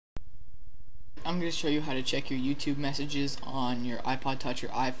I'm going to show you how to check your YouTube messages on your iPod Touch or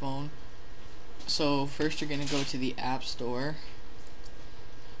iPhone. So first you're going to go to the App Store.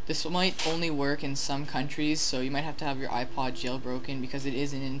 This might only work in some countries, so you might have to have your iPod jailbroken because it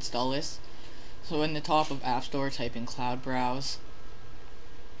is an install list. So in the top of App Store, type in Cloud Browse,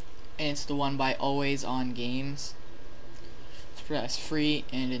 and it's the one by Always On Games. Press free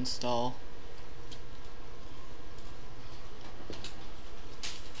and install.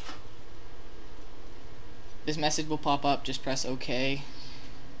 This message will pop up, just press OK.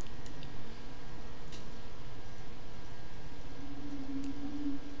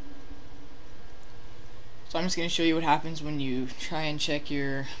 So I'm just going to show you what happens when you try and check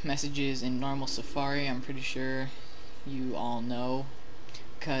your messages in normal Safari. I'm pretty sure you all know,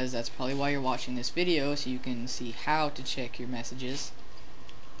 because that's probably why you're watching this video, so you can see how to check your messages.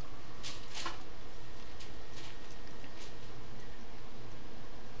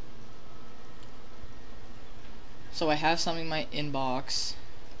 So I have something in my inbox.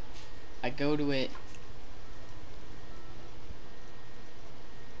 I go to it.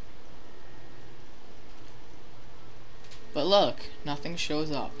 But look, nothing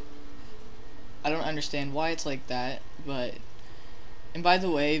shows up. I don't understand why it's like that, but... And by the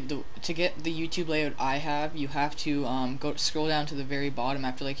way, to get the YouTube layout I have, you have to scroll down to the very bottom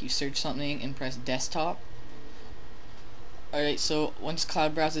after you search something and press desktop. Alright, so once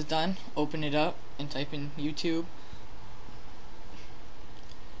Cloud Browse is done, open it up and type in YouTube.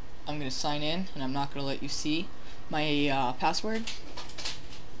 I'm going to sign in, and I'm not going to let you see my password.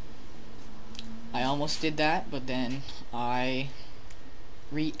 I almost did that, but then I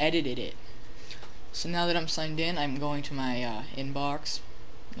re-edited it. So now that I'm signed in, I'm going to my inbox,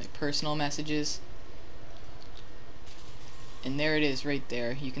 like personal messages, and there it is right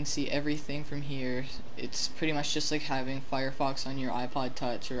there. You can see everything from here. It's pretty much just like having Firefox on your iPod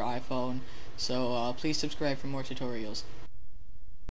Touch or iPhone. So please subscribe for more tutorials.